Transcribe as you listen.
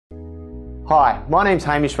Hi, my name's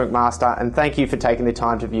Hamish McMaster and thank you for taking the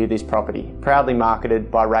time to view this property, proudly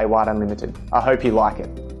marketed by Ray White Unlimited. I hope you like it.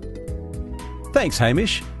 Thanks,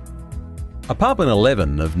 Hamish. Apartment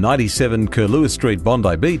 11 of 97 Curlewis Street,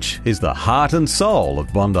 Bondi Beach is the heart and soul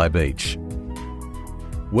of Bondi Beach.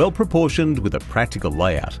 Well proportioned with a practical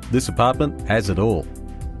layout, this apartment has it all.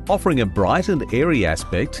 Offering a bright and airy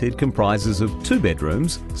aspect, it comprises of 2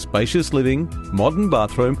 bedrooms, spacious living, modern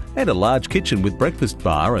bathroom and a large kitchen with breakfast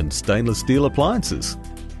bar and stainless steel appliances.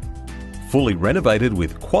 Fully renovated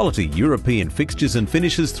with quality European fixtures and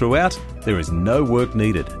finishes throughout, there is no work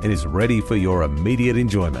needed and is ready for your immediate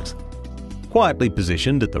enjoyment. Quietly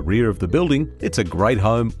positioned at the rear of the building, it's a great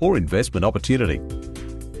home or investment opportunity.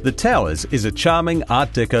 The Towers is a charming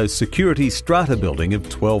Art Deco security strata building of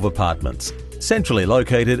 12 apartments. Centrally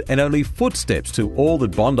located and only footsteps to all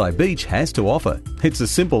that Bondi Beach has to offer. It's a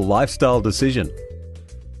simple lifestyle decision.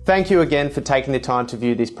 Thank you again for taking the time to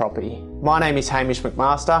view this property. My name is Hamish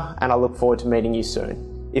McMaster and I look forward to meeting you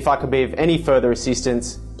soon. If I could be of any further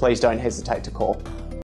assistance, please don't hesitate to call.